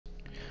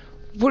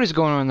What is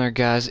going on there,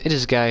 guys? It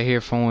is Guy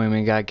here from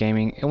Women Got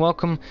Gaming, and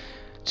welcome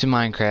to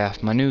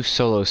Minecraft, my new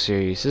solo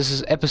series. This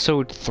is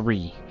episode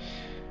 3.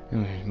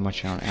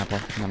 Munching on an apple.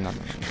 Nom, nom,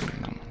 nom,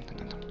 nom, nom, nom,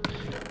 nom.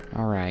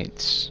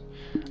 Alright.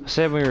 I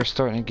said we were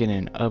starting to get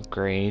an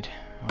upgrade.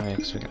 Alright,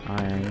 because we got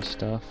iron and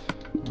stuff.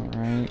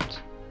 Alright.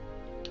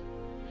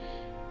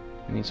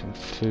 We need some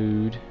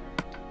food.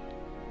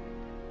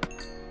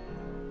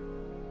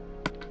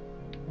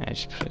 I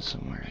just put it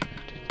somewhere.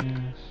 Do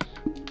this.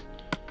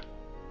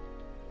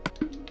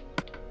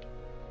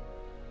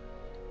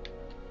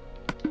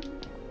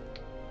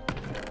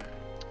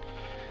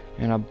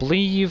 And I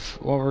believe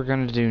what we're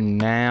going to do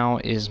now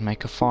is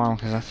make a farm,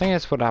 because I think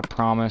that's what I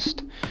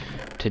promised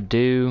to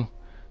do.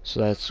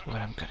 So that's what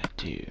I'm going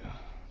to do.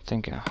 I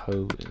think a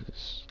hoe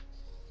is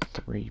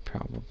 3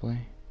 probably.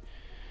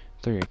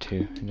 3 or 2,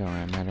 it don't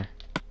really matter.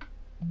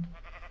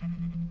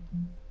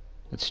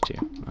 It's 2,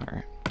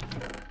 alright.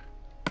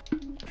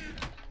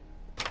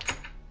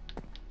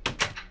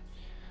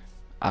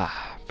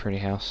 Ah, pretty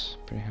house,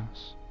 pretty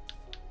house.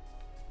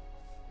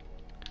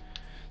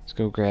 Let's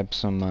go grab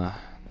some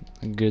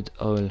good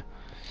old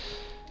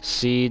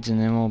seeds, and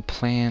then we'll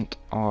plant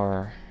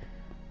our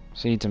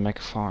seeds and make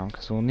a farm,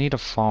 because we'll need a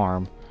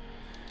farm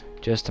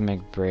just to make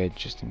bread,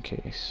 just in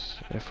case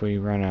if we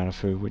run out of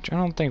food, which I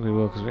don't think we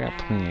will, because we got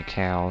plenty of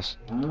cows.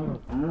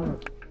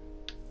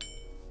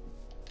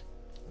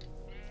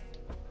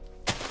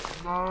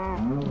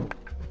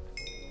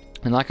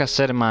 And like I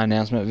said in my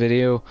announcement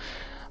video,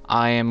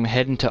 I am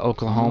heading to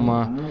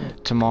Oklahoma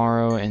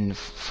tomorrow at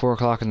 4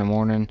 o'clock in the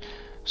morning.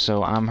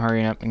 So I'm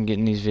hurrying up and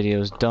getting these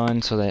videos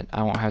done so that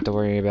I won't have to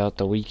worry about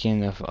the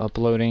weekend of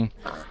uploading,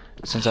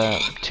 since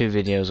 2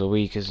 videos a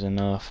week is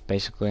enough,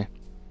 basically.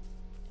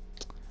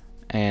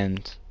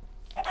 And,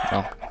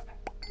 well,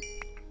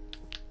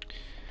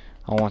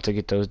 I want to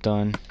get those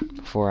done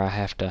before I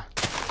have to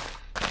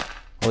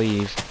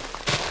leave.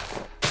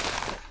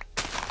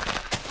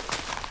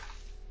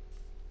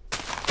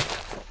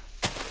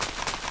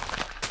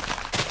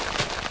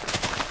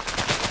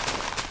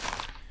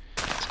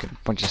 Let's get a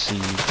bunch of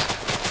seeds.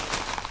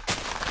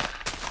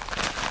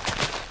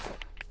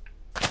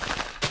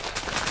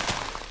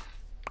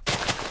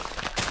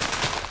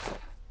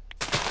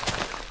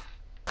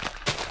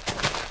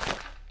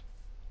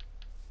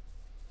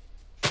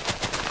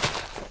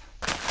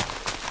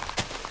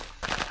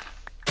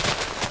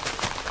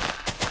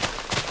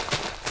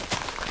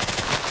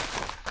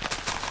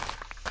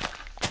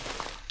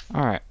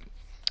 Alright,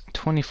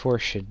 24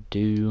 should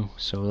do,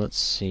 so let's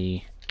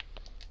see.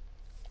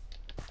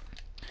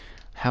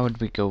 How would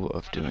we go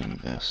of doing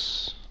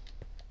this?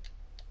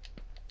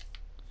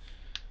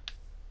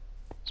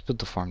 Let's put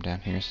the farm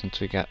down here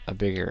since we got a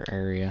bigger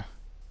area.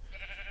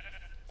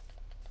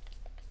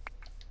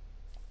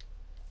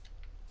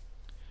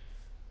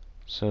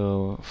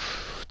 So,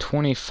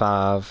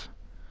 25,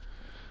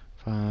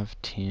 5,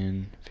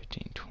 10,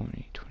 15,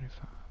 20,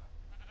 25.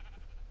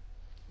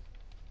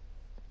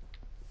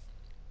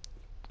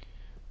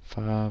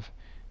 5,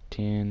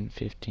 10,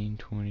 15,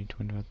 20,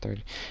 25,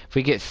 30. If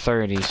we get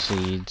 30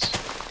 seeds,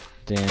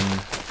 then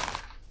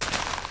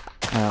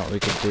I know what we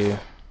could do.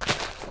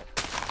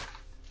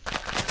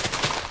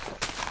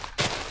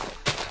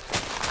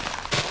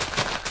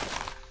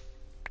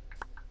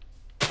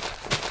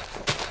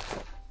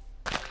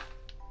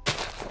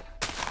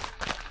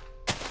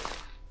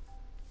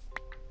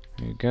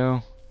 There you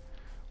go.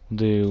 We'll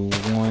do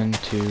 1,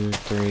 2,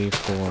 3,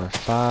 4,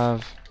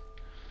 5.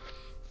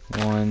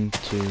 1,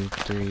 2,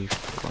 3,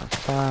 4,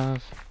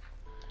 5.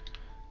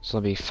 So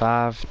it'll be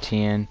 5,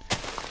 10,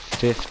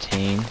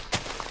 15.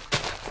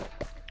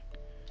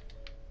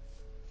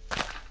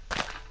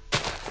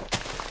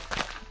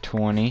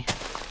 20.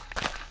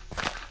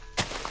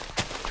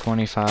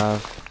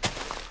 25.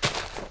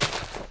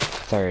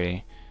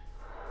 30.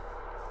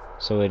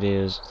 So it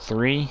is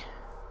 3.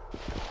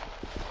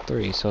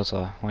 3, so it's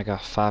like a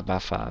 5 by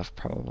 5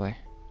 probably.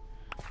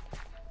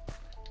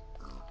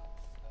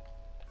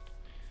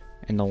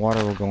 And the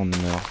water will go in the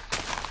middle.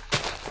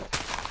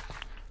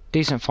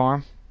 Decent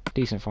farm.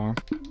 Decent farm.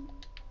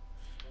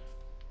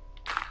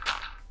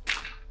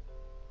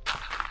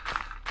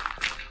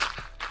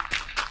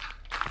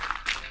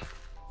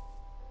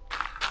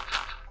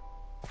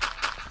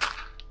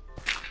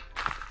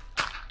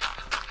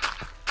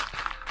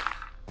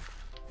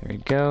 There we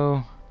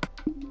go.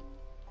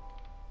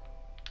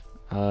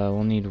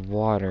 We'll need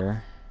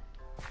water.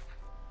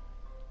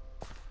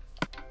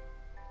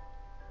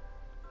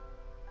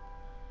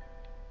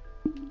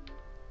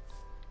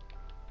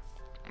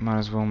 Might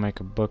as well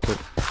make a bucket.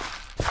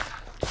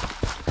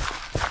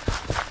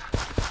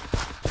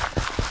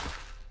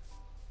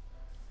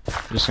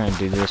 I'm just gonna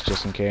do this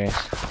just in case,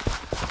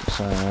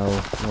 so I know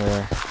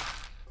where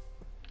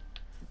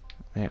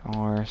they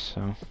are.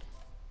 So, need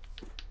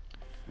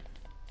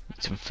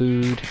some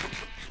food.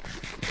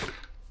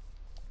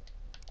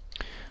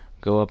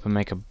 Go up and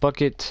make a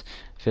bucket,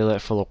 fill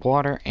it full of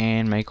water,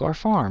 and make our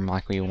farm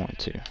like we want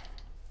to.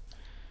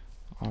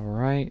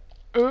 Alright.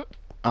 Oh,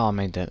 I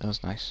made that. That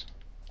was nice.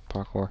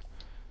 Parkour.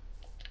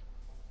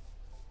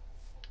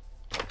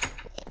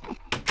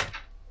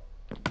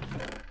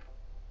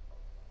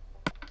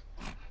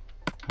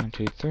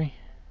 1, 2, 3.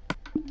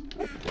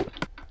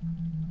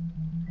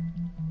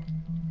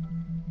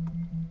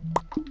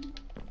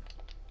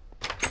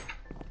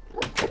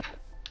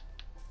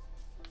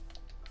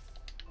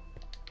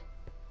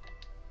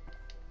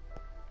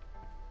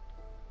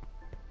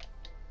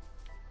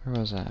 Where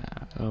was I?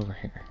 Over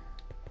here.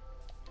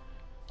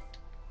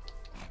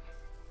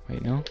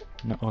 Wait, no?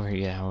 No, over here.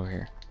 Yeah, over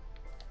here.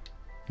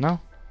 No?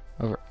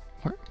 Over.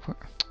 Where?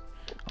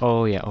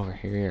 Oh, yeah, over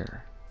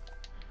here.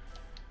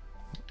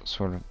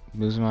 Sort of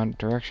losing my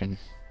direction.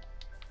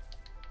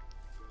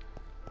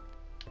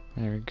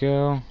 There we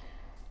go.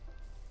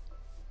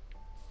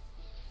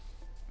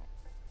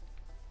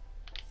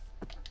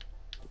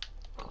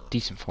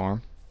 Decent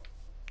farm.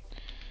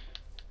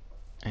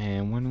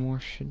 And one more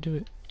should do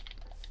it.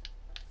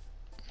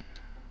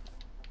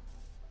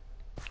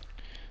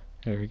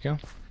 There we go.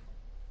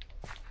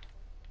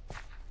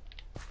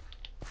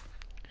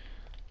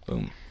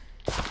 Boom.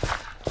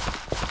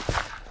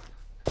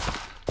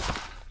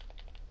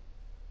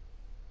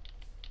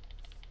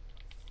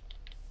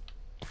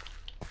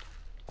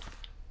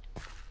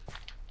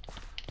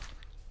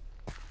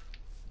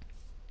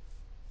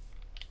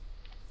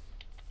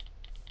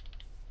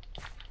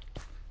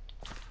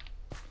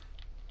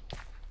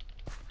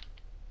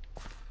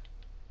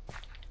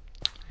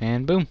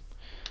 And boom.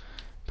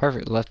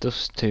 Perfect, left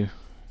us 2.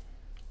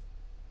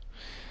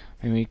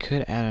 And we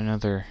could add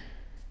another.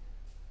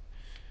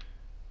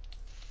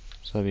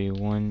 So that'd be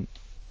 1,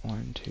 2,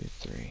 3.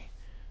 1,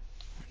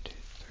 2,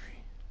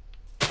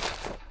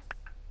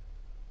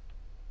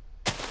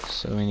 3.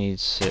 So we need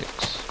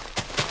 6.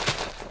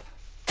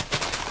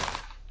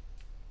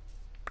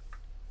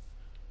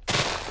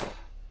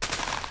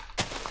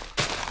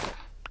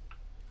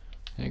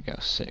 There you go,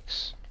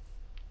 6.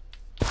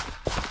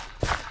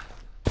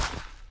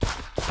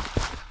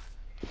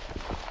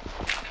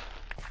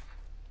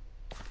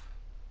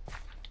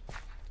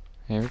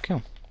 There we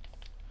go.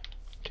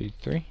 2,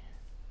 3.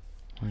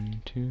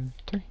 1, 2,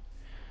 3.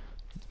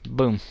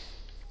 Boom.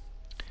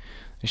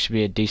 This should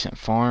be a decent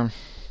farm.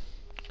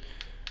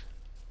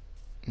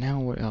 Now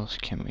what else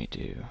can we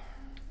do?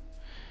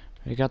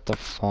 We got the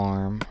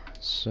farm,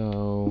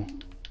 so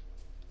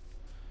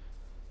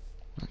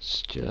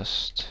let's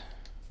just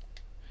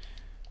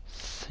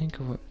think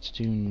of what to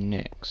do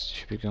next.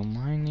 Should we go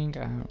mining?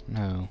 I don't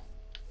know.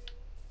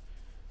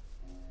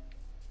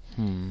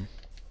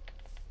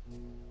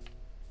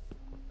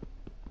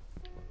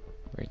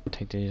 Wait,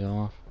 take these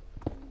off.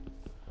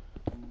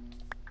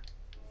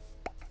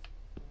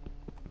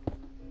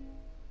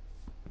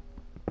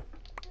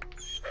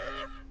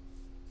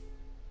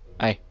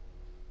 Hey,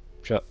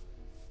 shut.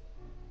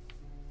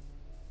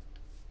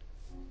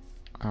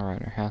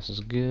 Alright, our house is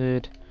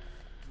good.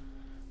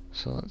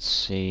 So let's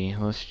see,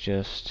 let's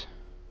just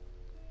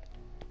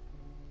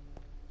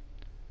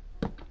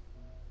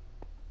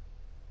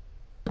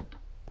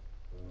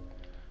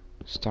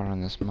start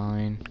on this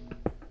mine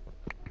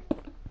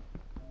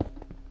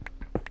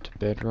to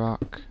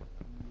bedrock.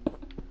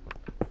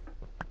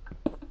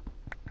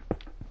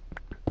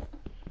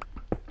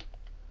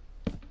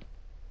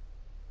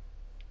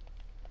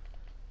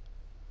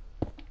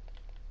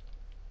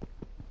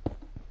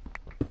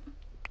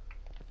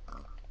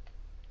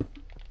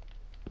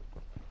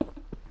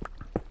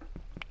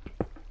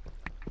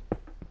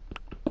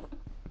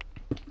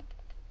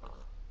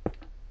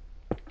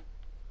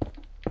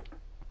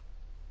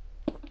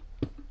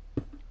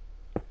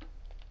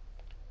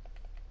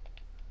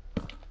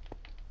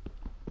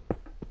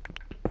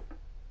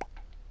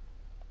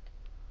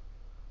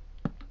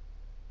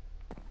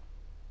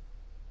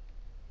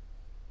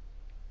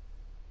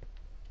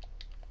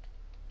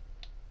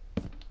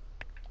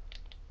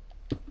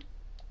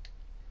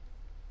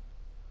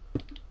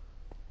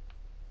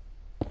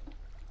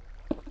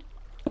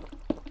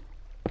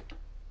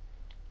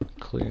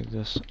 Clear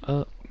this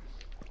up.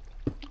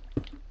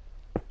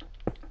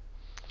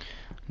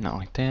 Not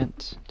like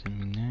that. Didn't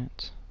mean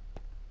that.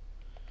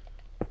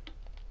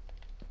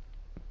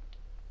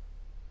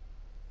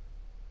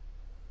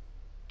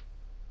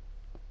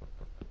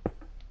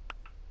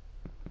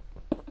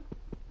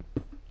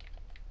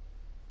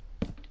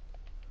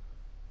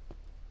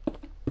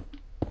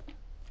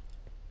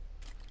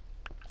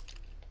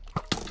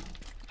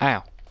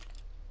 Ow.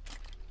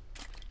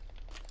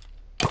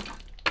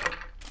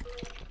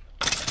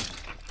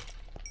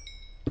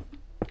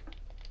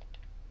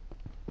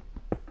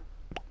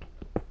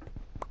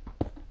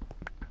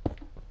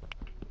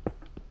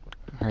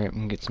 Alright, I'm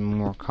gonna get some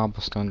more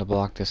cobblestone to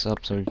block this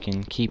up so we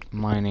can keep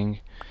mining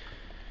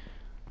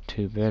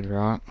to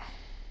bedrock.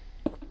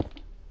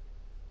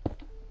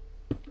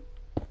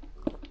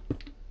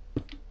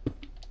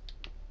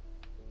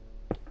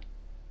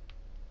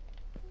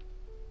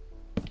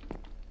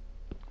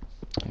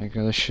 There you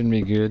go, this should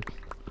be good.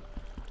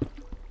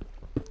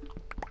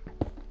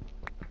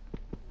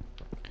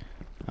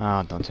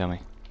 Oh, don't tell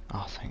me.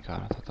 Oh, thank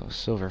God, I thought that was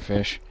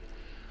silverfish.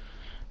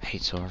 I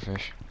hate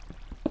silverfish.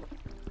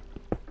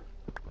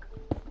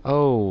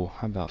 Oh,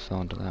 I about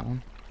fell into that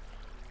one.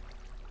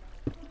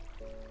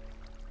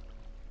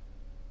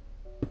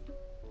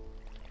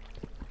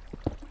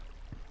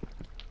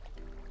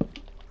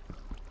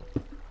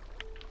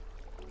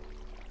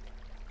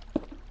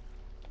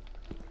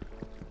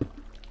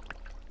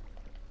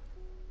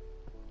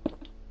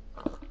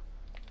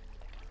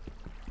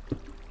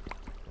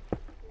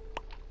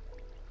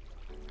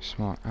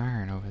 some more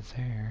iron over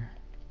there.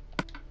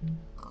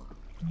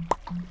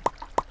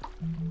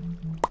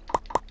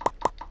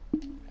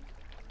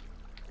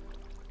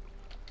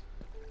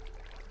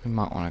 We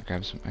might want to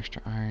grab some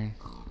extra iron.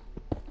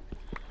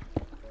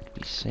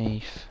 Be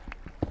safe.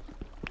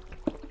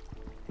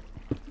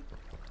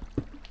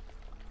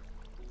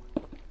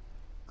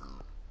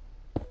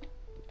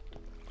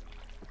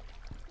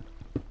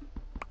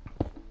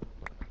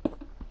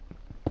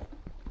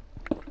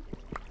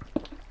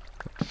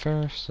 But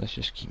first, let's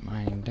just keep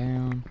mining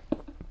down.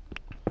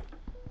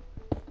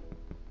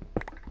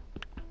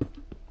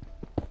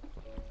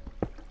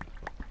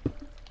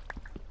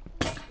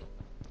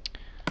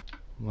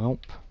 Welp.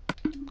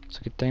 It's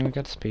a good thing we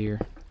got the spear.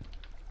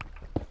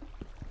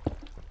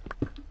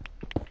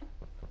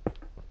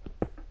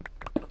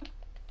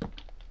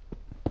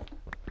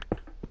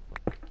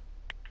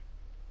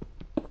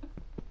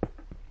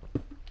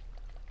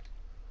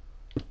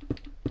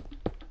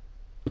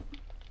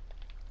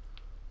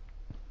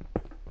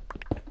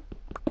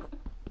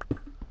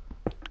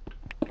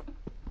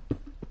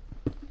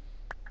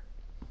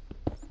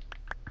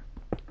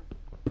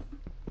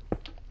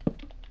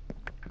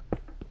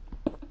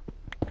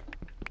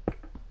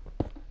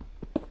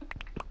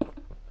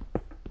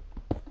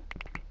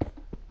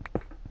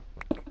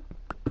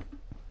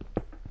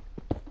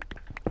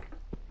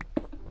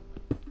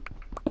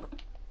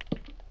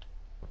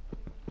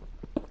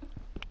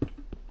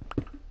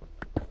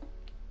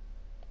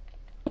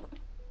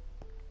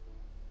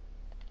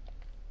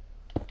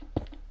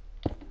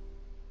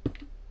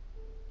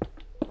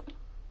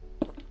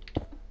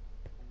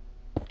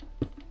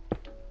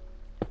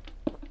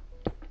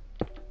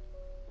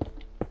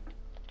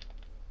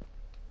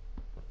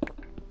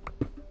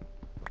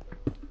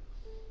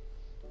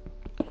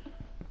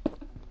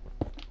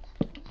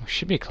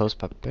 Should be close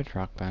by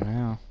bedrock by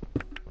now.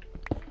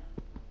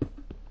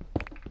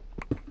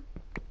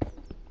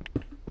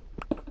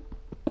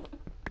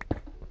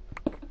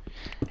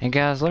 And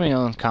guys, let me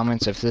know in the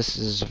comments if this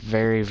is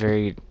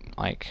very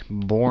like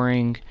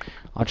boring.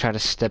 I'll try to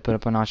step it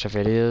up a notch if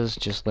it is.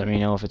 Just let me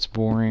know if it's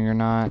boring or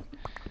not.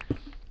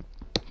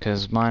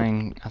 Because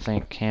mining, I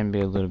think, can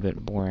be a little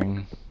bit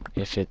boring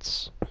if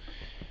it's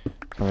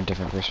from a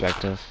different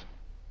perspective.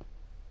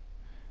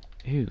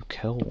 Ooh,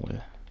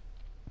 coal.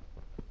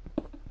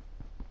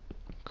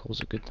 Coal's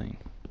a good thing.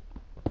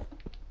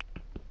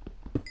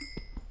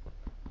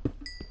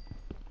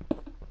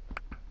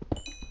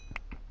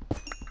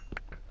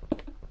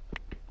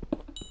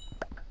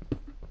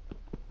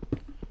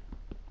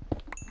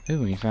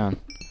 Ooh, we found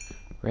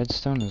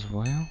redstone as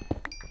well.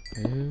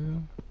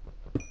 Ooh.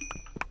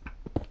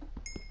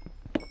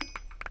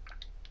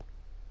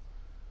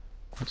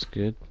 That's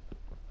good.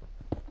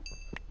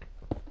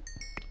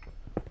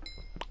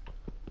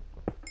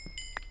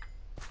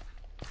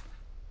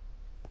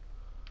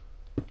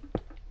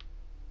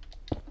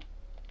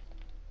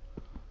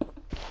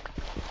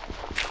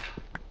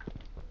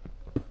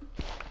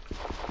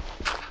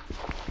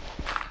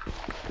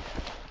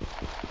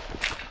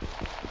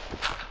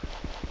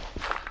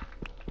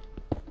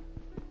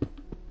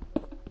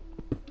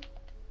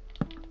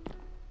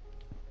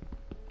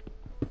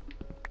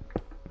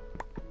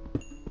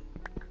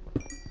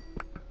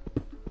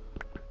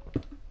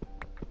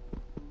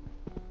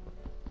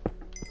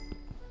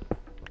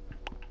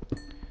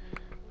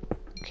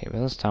 Okay,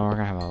 but this time we're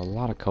gonna have a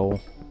lot of coal.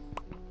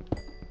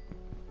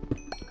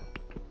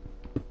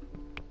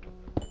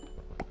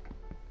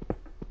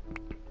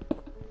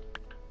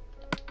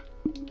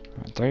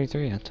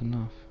 33, that's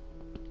enough.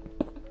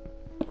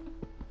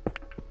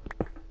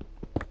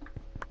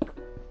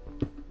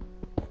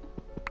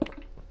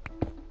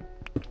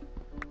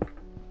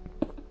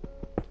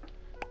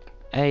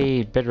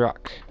 Hey,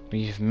 bedrock.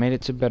 We've made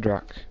it to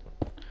bedrock.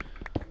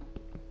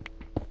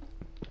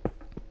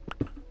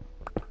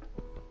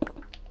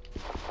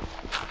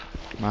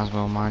 Might as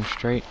well mine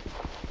straight.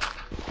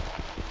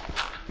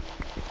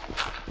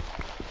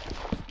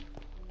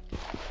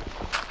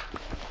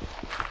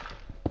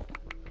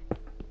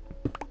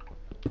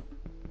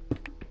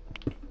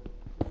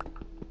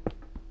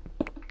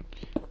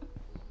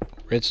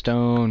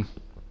 Redstone.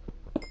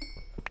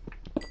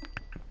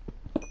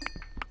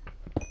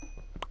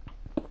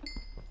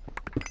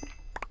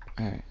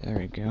 Alright, there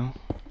we go.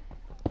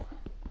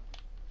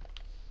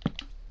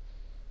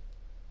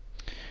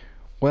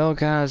 Well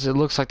guys, it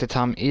looks like the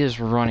time is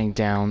running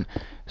down,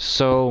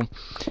 so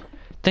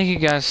thank you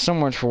guys so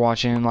much for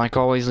watching. Like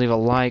always, leave a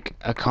like,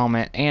 a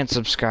comment, and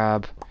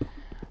subscribe,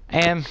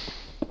 and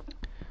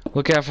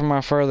look out for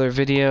my further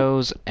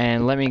videos,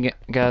 and let me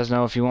guys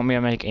know if you want me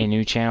to make a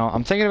new channel.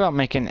 I'm thinking about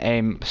making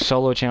a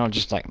solo channel,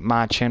 just like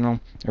my channel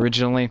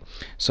originally.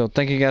 So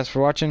thank you guys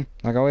for watching.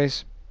 Like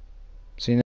always, see you next time.